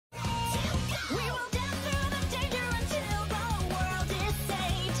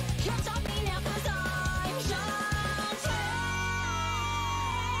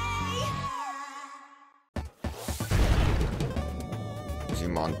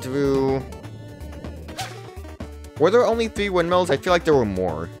on through. Were there only 3 windmills? I feel like there were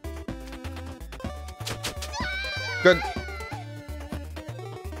more. Good.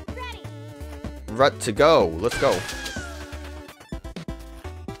 Rut to go. Let's go.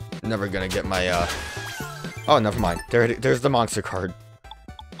 Never gonna get my, Oh, never mind. There's the monster card.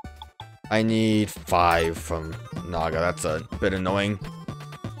 I need 5 from Naga. That's a bit annoying.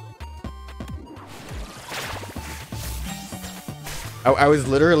 I was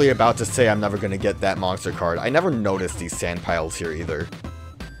literally about to say I'm never gonna get that monster card. I never noticed these sand piles here either.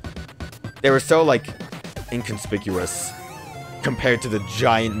 They were so, like, inconspicuous compared to the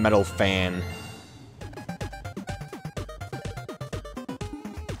giant metal fan.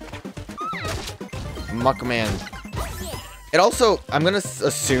 Muckman. It also, I'm gonna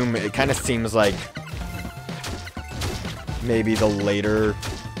assume it kind of seems like maybe the later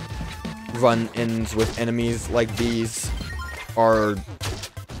run-ins with enemies like these are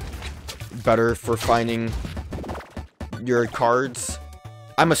better for finding your cards.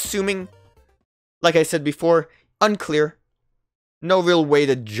 I'm assuming, like I said before, unclear. No real way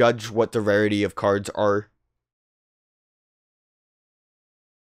to judge what the rarity of cards are.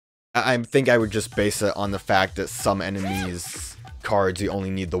 I think I would just base it on the fact that some enemies' cards, you only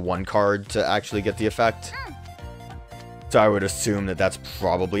need the 1 card to actually get the effect. So I would assume that that's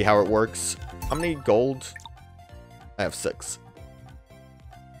probably how it works. How many gold? I have 6.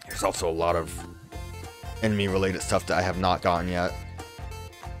 There's also a lot of enemy-related stuff that I have not gotten yet.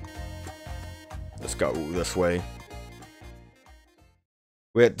 Let's go this way.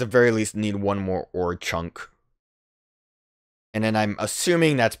 We at the very least need 1 more ore chunk. And then I'm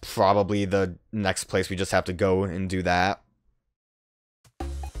assuming that's probably the next place we just have to go and do that.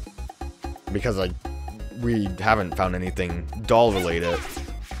 Because, like, we haven't found anything doll-related.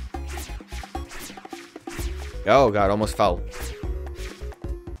 Oh god, almost fell.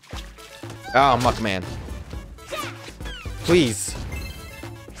 Oh, Muckman. Please.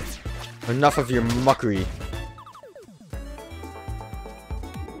 Enough of your muckery.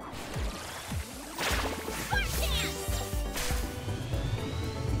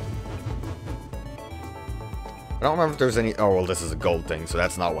 I don't remember if there's any... Oh, well, this is a gold thing, so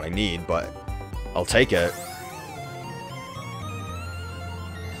that's not what I need, but I'll take it.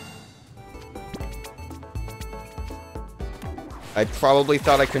 I probably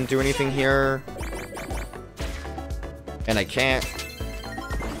thought I couldn't do anything here. And I can't.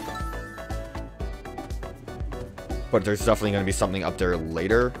 But there's definitely going to be something up there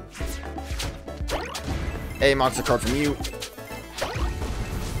later. Hey, monster card from you.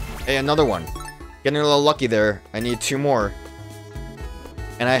 Hey, another one. Getting a little lucky there. I need 2 more.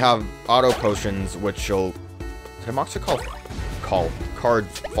 And I have auto potions, which will... Did a monster card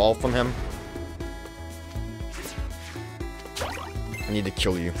fall from him? I need to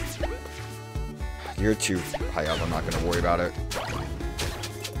kill you. You're too high up. I'm not going to worry about it.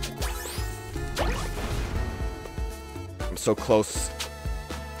 I'm so close.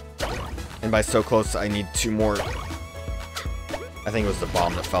 And by so close, I need 2 more. I think it was the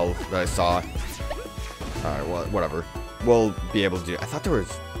bomb that fell that I saw. Alright, well, whatever. We'll be able to do it. I thought there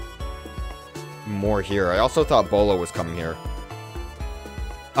was more here. I also thought Bolo was coming here.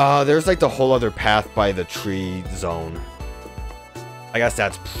 There's like the whole other path by the tree zone. I guess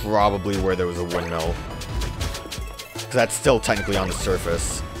that's probably where there was a windmill. Because that's still technically on the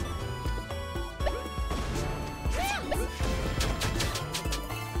surface.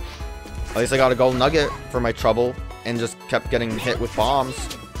 At least I got a gold nugget for my trouble. And just kept getting hit with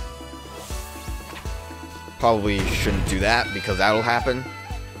bombs. Probably shouldn't do that because that'll happen.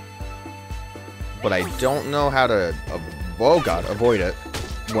 But I don't know how to... Oh god, avoid it.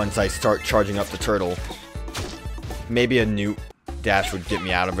 Once I start charging up the turtle. Maybe a newt dash would get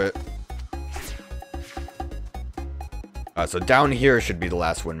me out of it. So down here should be the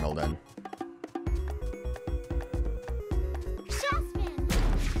last windmill then.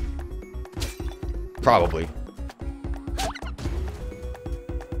 Probably.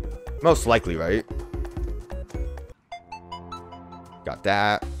 Most likely, right? Got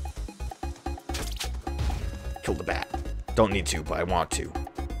that. Kill the bat. Don't need to, but I want to.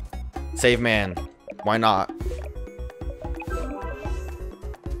 Save man. Why not?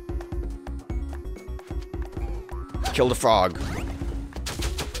 Kill the frog.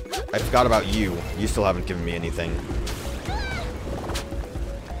 I forgot about you. You still haven't given me anything.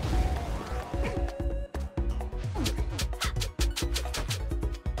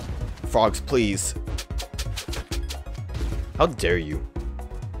 Frogs, please. How dare you?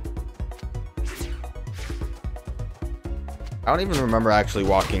 I don't even remember actually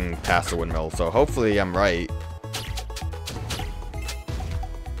walking past the windmill, so hopefully I'm right.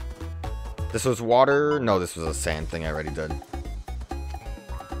 This was water? No, this was a sand thing I already did.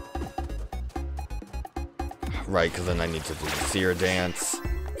 Right, because then I need to do the seer dance.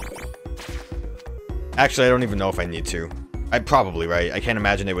 Actually, I don't even know if I need to. I'd probably, right? I can't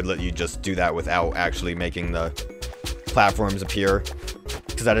imagine they would let you just do that without actually making the platforms appear.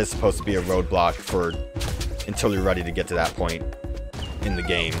 Because that is supposed to be a roadblock for until you're ready to get to that point in the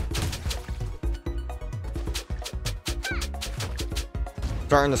game.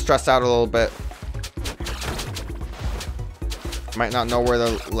 Starting to stress out a little bit. Might not know where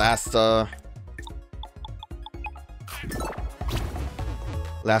the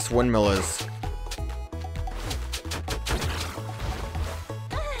last windmill is.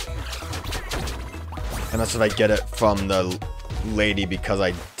 Unless if I get it from the lady because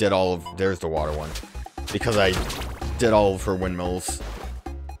I did all of... There's the water one. Because I did all of her windmills.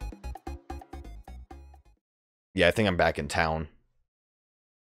 Yeah, I think I'm back in town.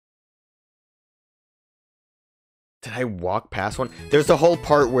 Did I walk past one? There's the whole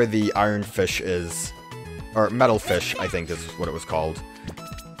part where the iron fish is. Or metal fish, I think is what it was called.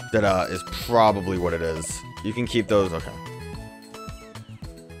 That is probably what it is. You can keep those, okay.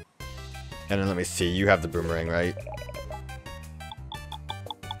 And then let me see, you have the boomerang, right?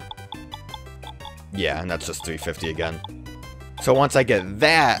 Yeah, and that's just 350 again. So once I get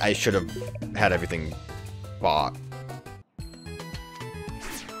that, I should have had everything bought.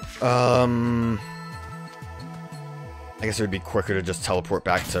 I guess it would be quicker to just teleport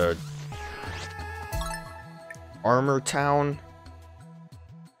back to Armor Town.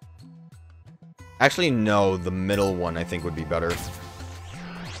 Actually, no, the middle one I think would be better.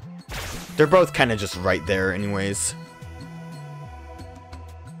 They're both kind of just right there anyways.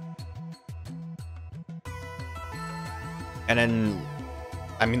 And then,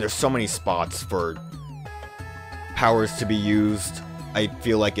 I mean, there's so many spots for powers to be used. I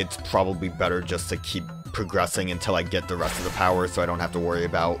feel like it's probably better just to keep progressing until I get the rest of the powers so I don't have to worry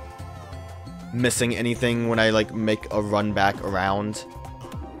about missing anything when I, like, make a run back around.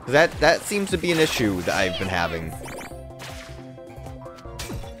 That seems to be an issue that I've been having.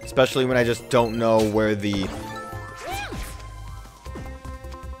 Especially when I just don't know where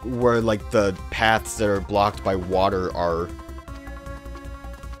like the paths that are blocked by water are.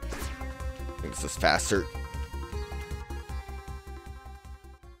 I think this is faster.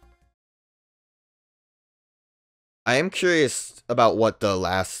 I am curious about what the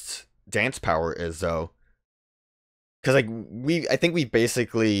last dance power is though. Cause like I think we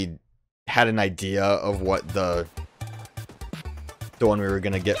basically had an idea of what the one we were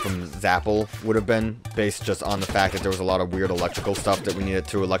gonna get from Zapple would have been, based just on the fact that there was a lot of weird electrical stuff that we needed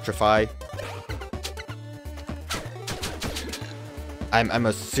to electrify. I'm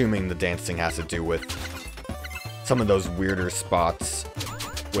assuming the dancing has to do with some of those weirder spots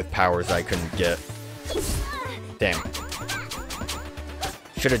with powers I couldn't get. Damn.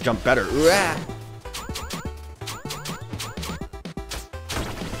 Should have jumped better. Ooh-ah!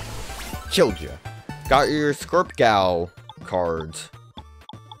 Killed you. Got your Scorpgal cards.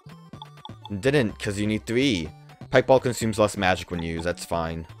 Didn't, because you need 3. Pipe ball consumes less magic when used, that's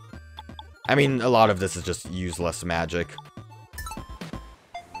fine. I mean, a lot of this is just use less magic.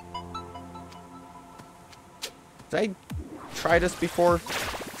 Did I try this before?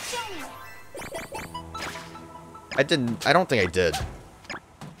 I didn't. I don't think I did.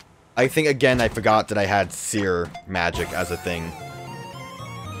 I think, again, I forgot that I had seer magic as a thing.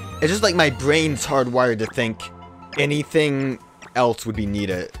 It's just like my brain's hardwired to think anything else would be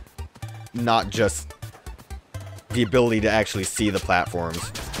needed. Not just the ability to actually see the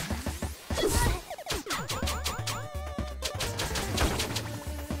platforms.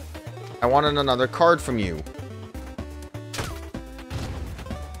 I wanted another card from you.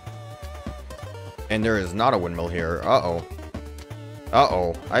 And there is not a windmill here. Uh-oh.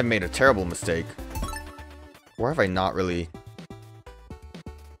 Uh-oh. I made a terrible mistake. Or have I not really...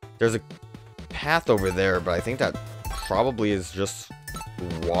 There's a path over there, but I think that probably is just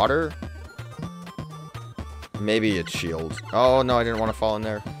water? Maybe it's shield. Oh, no, I didn't want to fall in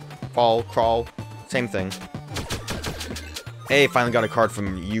there. Fall, crawl, same thing. Hey, finally got a card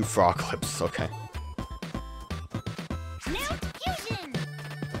from you, Frogclips. Okay.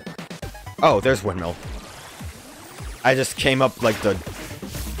 Oh, there's windmill. I just came up like the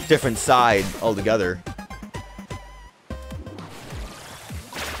different side altogether.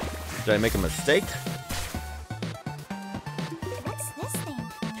 Did I make a mistake? What's this thing?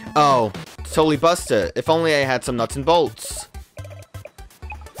 Oh, totally busted. If only I had some nuts and bolts.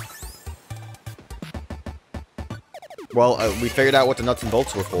 Well, we figured out what the nuts and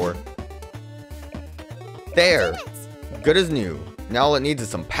bolts were for. There. Good as new. Now all it needs is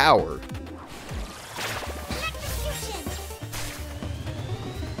some power.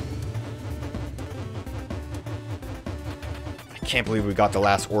 can't believe we got the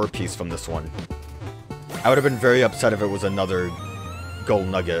last ore piece from this one. I would have been very upset if it was another gold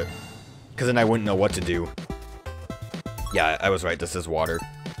nugget, because then I wouldn't know what to do. Yeah, I was right, this is water.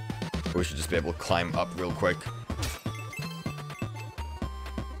 We should just be able to climb up real quick.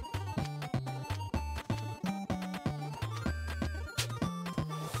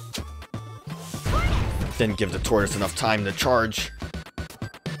 Didn't give the tortoise enough time to charge.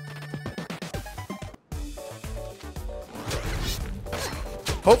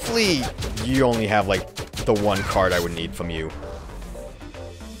 Hopefully, you only have, like, the one card I would need from you.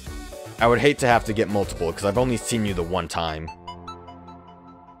 I would hate to have to get multiple, because I've only seen you the one time.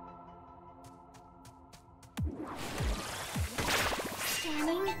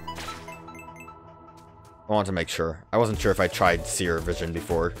 I want to make sure. I wasn't sure if I tried Seer Vision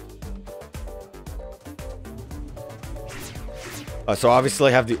before. So obviously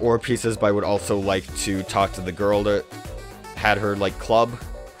I have the ore pieces, but I would also like to talk to the girl that had her, like, club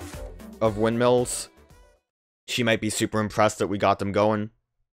of windmills. She might be super impressed that we got them going.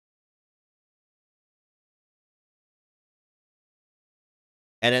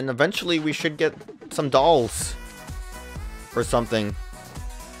 And then eventually we should get some dolls. Or something.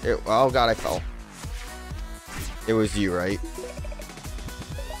 Oh god, I fell. It was you, right?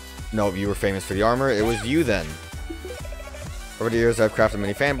 No, you were famous for the armor. It was you then. Over the years, I've crafted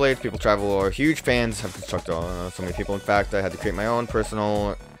many fan blades. People travel are huge fans. Have constructed so many people. In fact, I had to create my own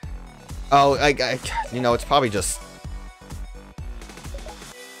personal... Oh, you know, it's probably just...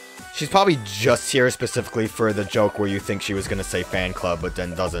 She's probably just here specifically for the joke where you think she was going to say fan club, but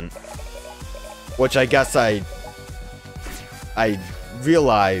then doesn't. Which I guess I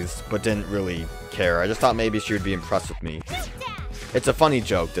realized, but didn't really care. I just thought maybe she would be impressed with me. It's a funny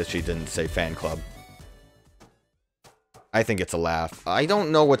joke that she didn't say fan club. I think it's a laugh. I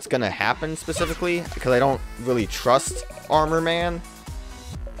don't know what's gonna happen specifically, because I don't really trust Armor Man.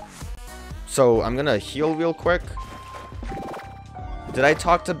 So I'm gonna heal real quick. Did I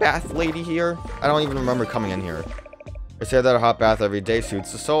talk to Bath Lady here? I don't even remember coming in here. They say that a hot bath every day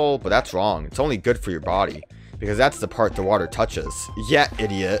soothes the soul, but that's wrong. It's only good for your body, because that's the part the water touches. Yeah,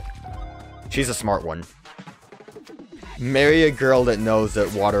 idiot. She's a smart one. Marry a girl that knows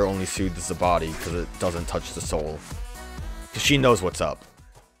that water only soothes the body, because it doesn't touch the soul. Because she knows what's up.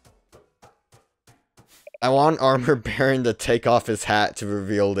 I want Armor Baron to take off his hat to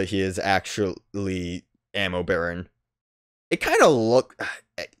reveal that he is actually Ammo Baron. It kind of look...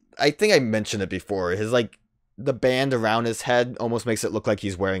 I think I mentioned it before. His, like, the band around his head almost makes it look like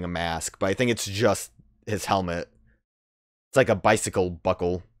he's wearing a mask. But I think it's just his helmet. It's like a bicycle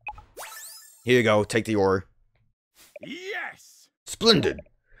buckle. Here you go. Take the ore. Yes! Splendid.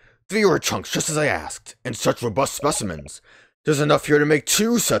 3 ore chunks, just as I asked. And such robust specimens. There's enough here to make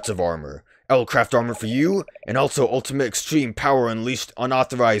 2 sets of armor. I will craft armor for you, and also ultimate extreme power unleashed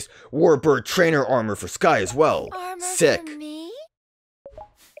unauthorized warbird trainer armor for Sky as well. Armor Sick. for me?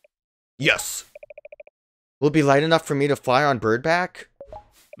 Yes. Will it be light enough for me to fly on Birdback?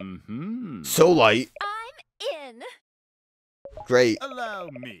 Mm-hmm. So light. I'm in. Great. Allow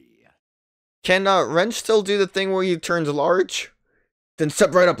me. Can Wrench still do the thing where he turns large? Then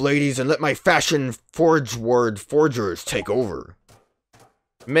step right up, ladies, and let my fashion forgers take over.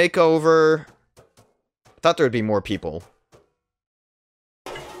 Makeover. Thought there would be more people.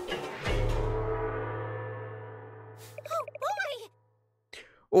 Oh boy!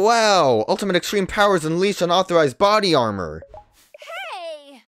 Wow! Ultimate extreme powers unleashed unauthorized body armor.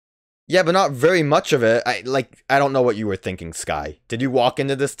 Hey! Yeah, but not very much of it. I don't know what you were thinking, Sky. Did you walk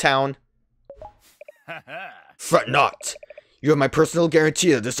into this town? Fret not. You have my personal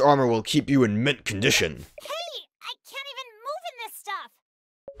guarantee that this armor will keep you in mint condition. Hey! I can't even move in this stuff!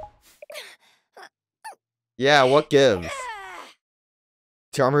 Yeah, what gives?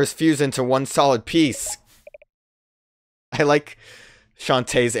 The armor is fused into one solid piece. I like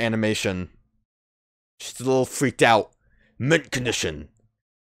Shantae's animation. She's a little freaked out. Mint condition.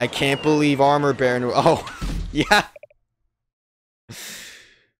 I can't believe Armor Baron... Oh, yeah.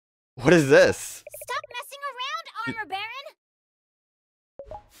 What is this? Stop messing around, Armor Baron!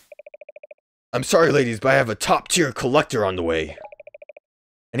 I'm sorry, ladies, but I have a top-tier collector on the way.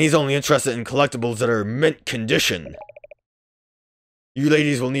 And he's only interested in collectibles that are mint condition. You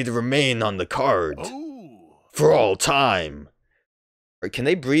ladies will need to remain on the card. Oh. For all time. Or can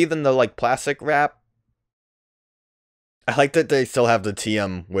they breathe in the, like, plastic wrap? I like that they still have the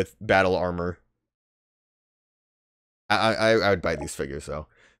TM with battle armor. I would buy these figures, though.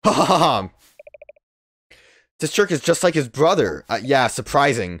 Ha ha ha! This jerk is just like his brother. Yeah,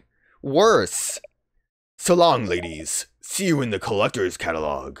 surprising. Worse. So long, ladies. See you in the collector's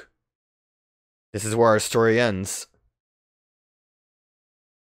catalog. This is where our story ends.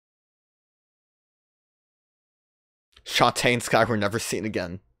 Shantae and Sky were never seen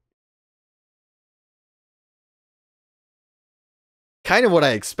again. Kind of what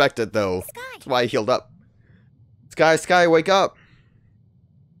I expected, though. Sky. That's why I healed up. Sky, wake up!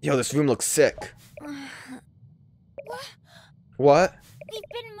 Yo, this room looks sick. What? We've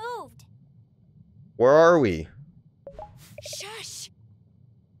been moved. Where are we? Shush.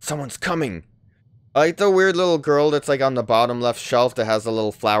 Someone's coming. I like the weird little girl that's like on the bottom left shelf that has a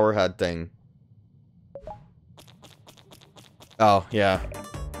little flower head thing. Oh, yeah.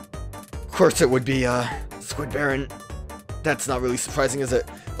 Of course it would be, Squid Baron. That's not really surprising, is it?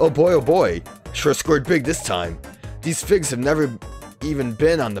 Oh boy. Sure scored big this time. These figs have never even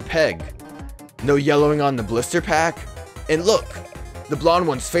been on the peg. No yellowing on the blister pack. And look, the blonde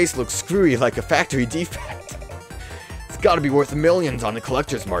one's face looks screwy like a factory defect. It's gotta be worth millions on the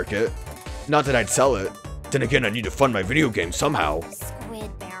collector's market. Not that I'd sell it. Then again, I need to fund my video game somehow.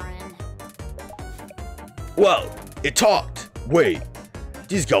 Squid Baron. Well, it talked. Wait,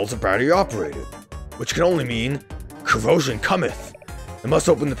 these gulls are battery operated, which can only mean corrosion cometh. I must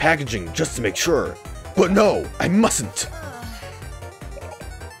open the packaging just to make sure. But no, I mustn't.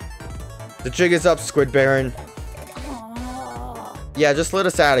 The jig is up, Squid Baron. Oh. Yeah, just let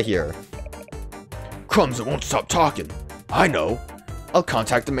us out of here. Crumbs, it won't stop talking. I know. I'll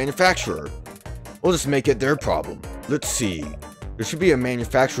contact the manufacturer. We'll just make it their problem. Let's see. There should be a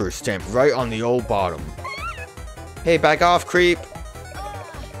manufacturer's stamp right on the old bottom. Hey, back off, creep.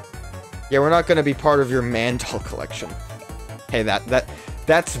 Yeah, we're not gonna be part of your man doll collection. Hey,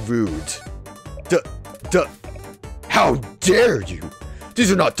 that's rude. How dare you?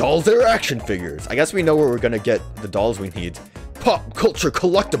 These are not dolls, they're action figures. I guess we know where we're gonna get the dolls we need. Pop culture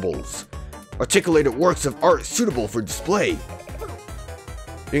collectibles. Articulated works of art suitable for display.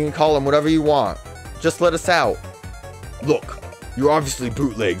 You can call them whatever you want. Just let us out. Look, you're obviously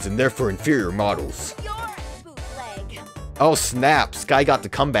bootlegs and therefore inferior models. You're bootleg. Oh snap, Sky got the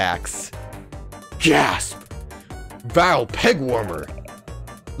comebacks. Gasp! Vile peg warmer.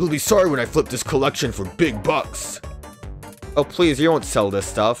 You'll be sorry when I flip this collection for big bucks. Oh please, you won't sell this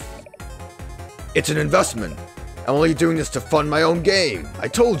stuff. It's an investment. I'm only doing this to fund my own game. I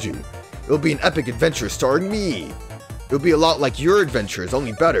told you. It'll be an epic adventure starring me. It'll be a lot like your adventures,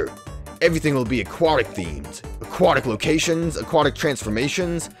 only better. Everything will be aquatic themed. Aquatic locations, aquatic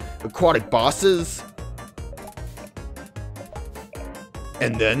transformations, aquatic bosses.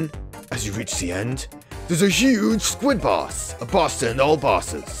 And then, as you reach the end, there's a huge squid boss. A boss to end all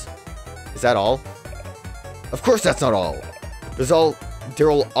bosses. Is that all? Of course that's not all.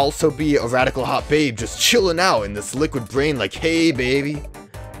 There'll also be a radical hot babe just chilling out in this liquid brain like, hey baby.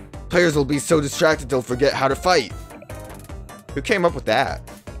 Players will be so distracted they'll forget how to fight. Who came up with that?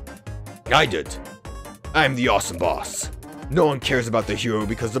 I did. I'm the awesome boss. No one cares about the hero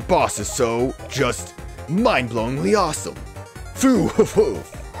because the boss is so, just, mind-blowingly awesome. Foo hoof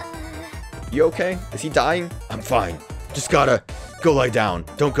hoof. You okay? Is he dying? I'm fine. Just gotta go lie down.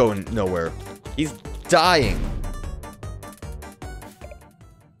 Don't go nowhere. He's dying.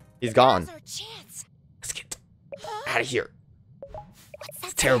 He's gone. Now's our chance. Let's get out of here. What's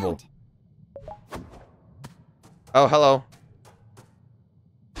that It's terrible. sound? Oh, hello.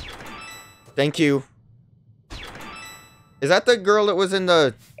 Thank you. Is that the girl that was in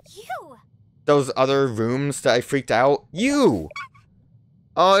those other rooms that I freaked out? You!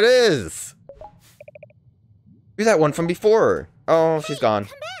 Oh, it is! You're that one from before. Oh, she's gone.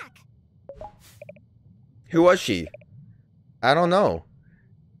 Come back. Who was she? I don't know.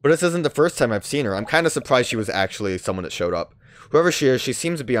 But this isn't the first time I've seen her. I'm kind of surprised she was actually someone that showed up. Whoever she is, she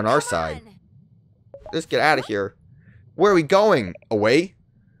seems to be on our side. On. Let's get out of here. Where are we going? Away?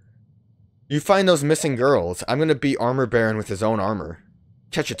 You find those missing girls. I'm gonna beat Armor Baron with his own armor.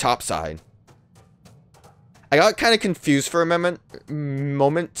 Catch a topside. I got kind of confused for a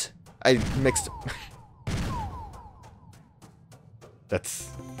moment. I mixed... That's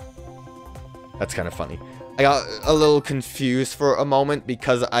kind of funny. I got a little confused for a moment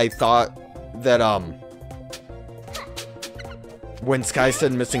because I thought that, when Sky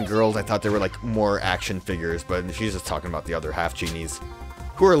said missing girls, I thought they were, like, more action figures, but she's just talking about the other half-genies,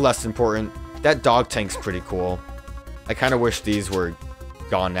 who are less important. That dog tank's pretty cool. I kind of wish these were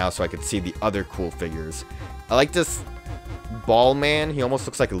gone now so I could see the other cool figures. I like this ball man. He almost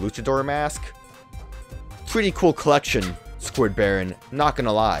looks like a luchador mask. Pretty cool collection, Squid Baron. Not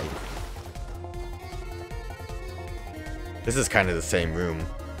gonna lie. This is kind of the same room.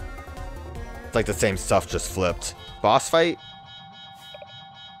 It's like the same stuff, just flipped. Boss fight?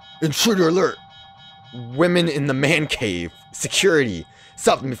 Intruder alert! Women in the man cave. Security.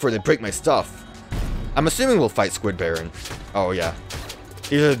 Stop them before they break my stuff. I'm assuming we'll fight Squid Baron. Oh yeah.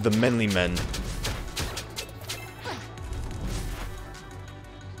 These are the manly men.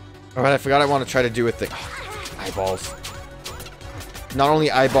 Alright, I forgot I want to try to do a thing. Eyeballs. Not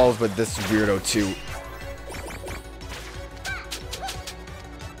only eyeballs, but this weirdo too.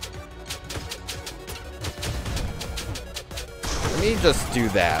 Let me just do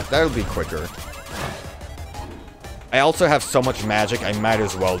that. That'll be quicker. I also have so much magic, I might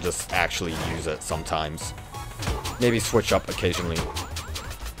as well just actually use it sometimes. Maybe switch up occasionally. Oh,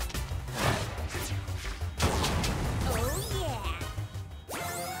 yeah.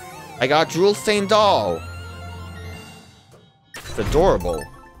 I got a Drool Stain doll! It's adorable.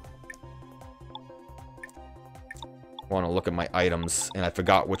 I want to look at my items, and I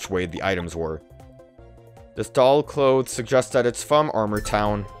forgot which way the items were. This doll clothes suggests that it's from Armor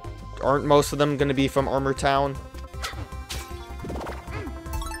Town. Aren't most of them going to be from Armor Town?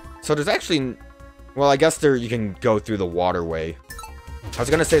 So there's actually... Well, I guess you can go through the waterway. I was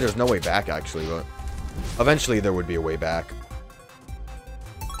going to say there's no way back, actually, but... Eventually there would be a way back.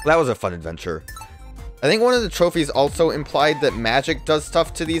 That was a fun adventure. I think one of the trophies also implied that magic does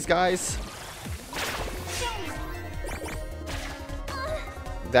stuff to these guys.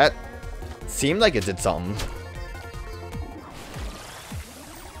 That seemed like it did something.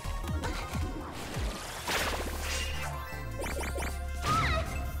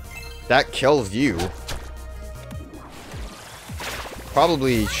 That kills you.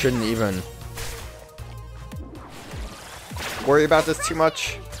 Probably shouldn't even worry about this too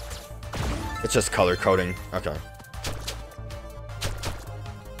much. It's just color coding. Okay.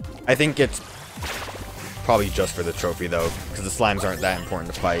 I think it's probably just for the trophy though, because the slimes aren't that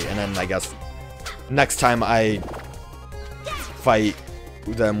important to fight. And then I guess next time I fight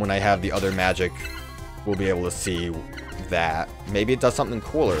them when I have the other magic, we'll be able to see that. Maybe it does something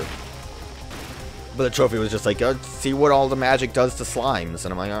cooler. But the trophy was just like, see what all the magic does to slimes.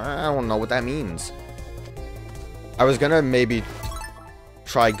 And I'm like, I don't know what that means. I was gonna maybe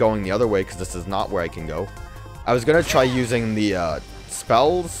try going the other way, because this is not where I can go. I was gonna try using the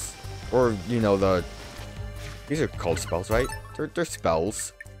spells, or, you know, these are called spells, right? They're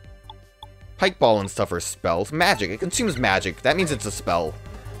spells. Pike ball and stuff are spells. Magic, it consumes magic. That means it's a spell.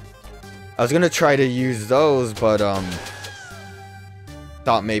 I was gonna try to use those, but,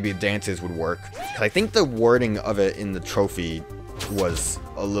 thought maybe dances would work. I think the wording of it in the trophy was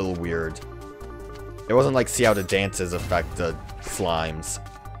a little weird. It wasn't like, see how the dances affect the slimes.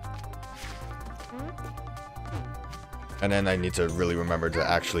 And then I need to really remember to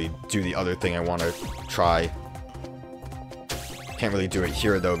actually do the other thing I want to try. Can't really do it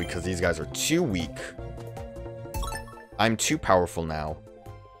here though, because these guys are too weak. I'm too powerful now.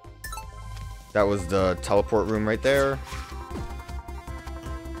 That was the teleport room right there.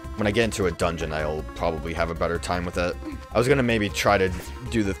 When I get into a dungeon, I'll probably have a better time with it. I was gonna maybe try to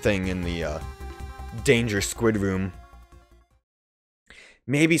do the thing in the Danger Squid Room.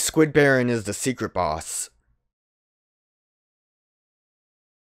 Maybe Squid Baron is the secret boss.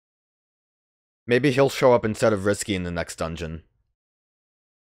 Maybe he'll show up instead of Risky in the next dungeon.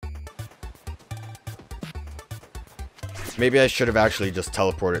 Maybe I should have actually just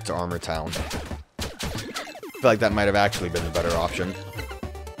teleported to Armor Town. I feel like that might have actually been a better option.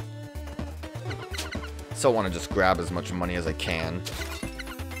 Still want to just grab as much money as I can.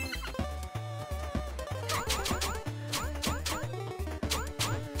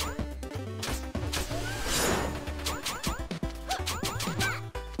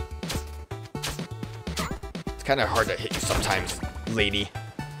 It's kind of hard to hit you sometimes, lady.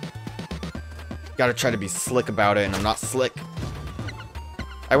 Gotta try to be slick about it, and I'm not slick.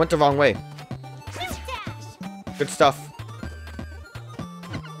 I went the wrong way. Good stuff.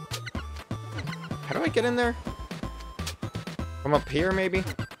 How do I get in there? From up here, maybe?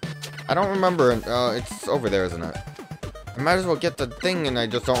 I don't remember. It's over there, isn't it? I might as well get the thing, and I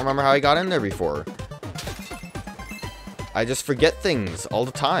just don't remember how I got in there before. I just forget things all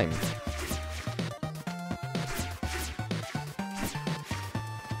the time.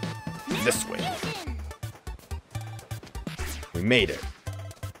 This way. We made it.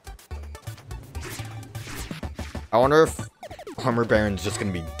 I wonder if Armor Baron's just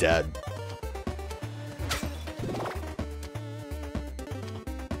gonna be dead.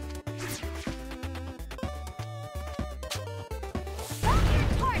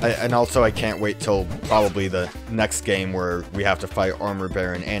 And also, I can't wait till probably the next game where we have to fight Armor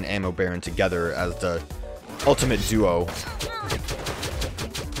Baron and Ammo Baron together as the ultimate duo.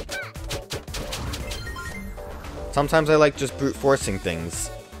 Sometimes I like just brute forcing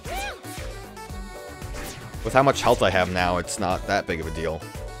things. With how much health I have now, it's not that big of a deal.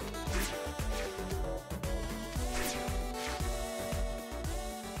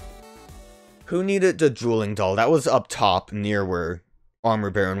 Who needed the drooling doll? That was up top near where Armor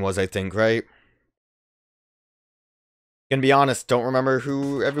Baron was, I think, right? Gonna be honest, don't remember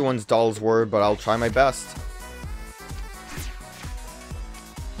who everyone's dolls were, but I'll try my best.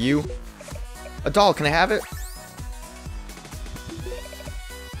 You? A doll, can I have it?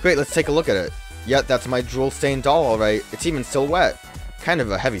 Great, let's take a look at it. Yep, that's my drool-stained doll, alright. It's even still wet. Kind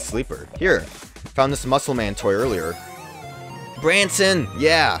of a heavy sleeper. Here, found this Muscle Man toy earlier. Branson!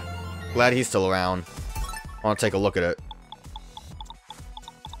 Yeah! Glad he's still around. I want to take a look at it.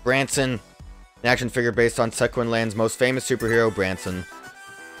 Branson. An action figure based on Sequin Land's most famous superhero, Branson.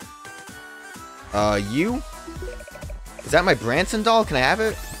 You? Is that my Branson doll? Can I have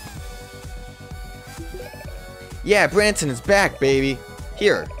it? Yeah, Branson is back, baby.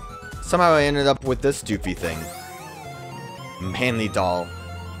 Here. Somehow I ended up with this doofy thing. Manly doll.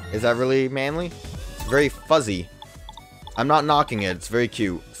 Is that really manly? It's very fuzzy. I'm not knocking it. It's very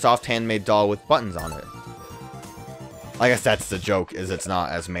cute. Soft handmade doll with buttons on it. I guess that's the joke, is it's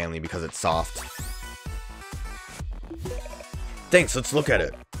not as manly because it's soft. Thanks, let's look at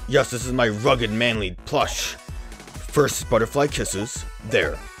it. Yes, this is my rugged, manly plush. First, butterfly kisses.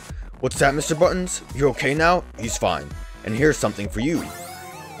 There. What's that, Mr. Buttons? You okay now? He's fine. And here's something for you.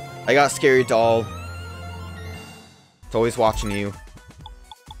 I got a scary doll. It's always watching you.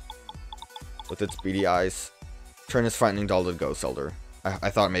 With its beady eyes. Turn this frightening doll to a ghost elder. I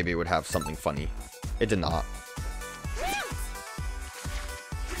thought maybe it would have something funny. It did not.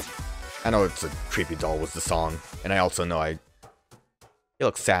 I know it's a creepy doll was the song. And I also know He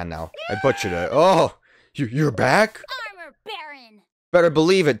looks sad now. I butchered it. Oh! You're back? Armor Baron! Better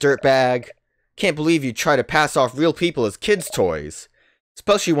believe it, dirtbag. Can't believe you try to pass off real people as kids' toys.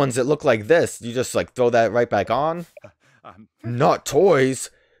 Especially ones that look like this. You just, like, throw that right back on? Not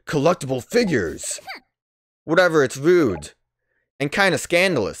toys. Collectible figures. Whatever, it's rude. And kinda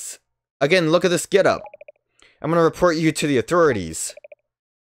scandalous. Again, look at this getup. I'm gonna report you to the authorities.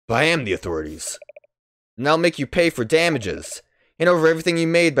 But I am the authorities. And I'll make you pay for damages. And over everything you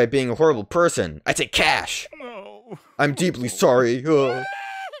made by being a horrible person. I take cash. No. I'm deeply sorry. Ugh.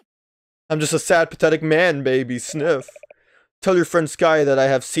 I'm just a sad, pathetic man, baby. Sniff. Tell your friend Sky that I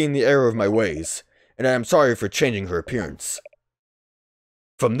have seen the error of my ways. And I am sorry for changing her appearance.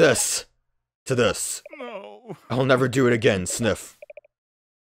 From this to this. No. I'll never do it again, Sniff.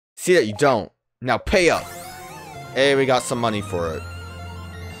 See that you don't. Now pay up. Hey, we got some money for it.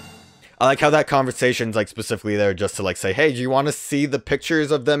 I like how that conversation's like specifically there just to like say, hey, do you want to see the pictures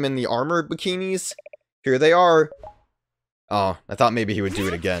of them in the armor bikinis? Here they are. Oh, I thought maybe he would do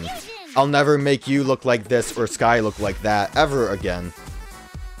it again. I'll never make you look like this or Sky look like that ever again.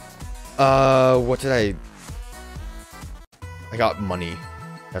 What did I got money.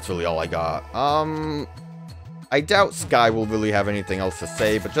 That's really all I got. I doubt Sky will really have anything else to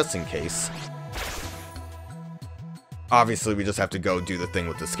say, but just in case. Obviously, we just have to go do the thing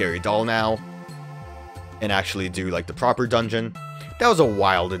with the scary doll now. And actually do, like, the proper dungeon. That was a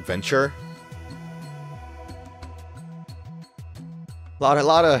wild adventure. A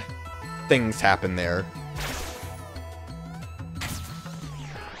lot of things happen there.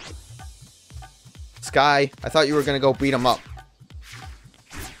 Sky, I thought you were gonna go beat him up.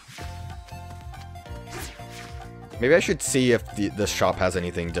 Maybe I should see if this shop has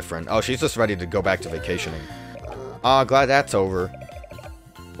anything different. Oh, she's just ready to go back to vacationing. Ah, glad that's over.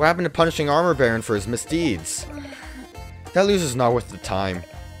 What happened to punishing Armor Baron for his misdeeds? That loser's not worth the time.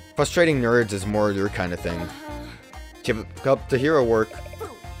 Frustrating nerds is more your kind of thing. Keep up the hero work.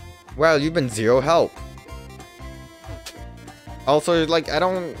 Wow, you've been zero help. Also, like,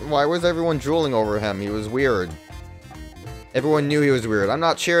 why was everyone drooling over him? He was weird. Everyone knew he was weird. I'm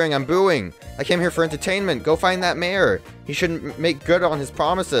not cheering, I'm booing. I came here for entertainment. Go find that mayor. He shouldn't make good on his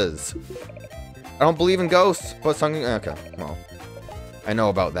promises. I don't believe in ghosts, but something. Okay, well, I know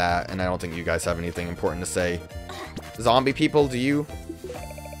about that, and I don't think you guys have anything important to say. Zombie people, do you?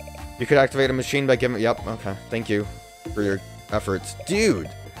 You could activate a machine by giving. Yep, okay. Thank you for your efforts. Dude,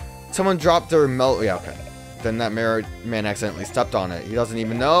 someone dropped their melt. Yeah, okay. Then that mirror man accidentally stepped on it. He doesn't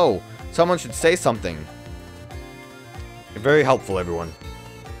even know. Someone should say something. You're very helpful, everyone.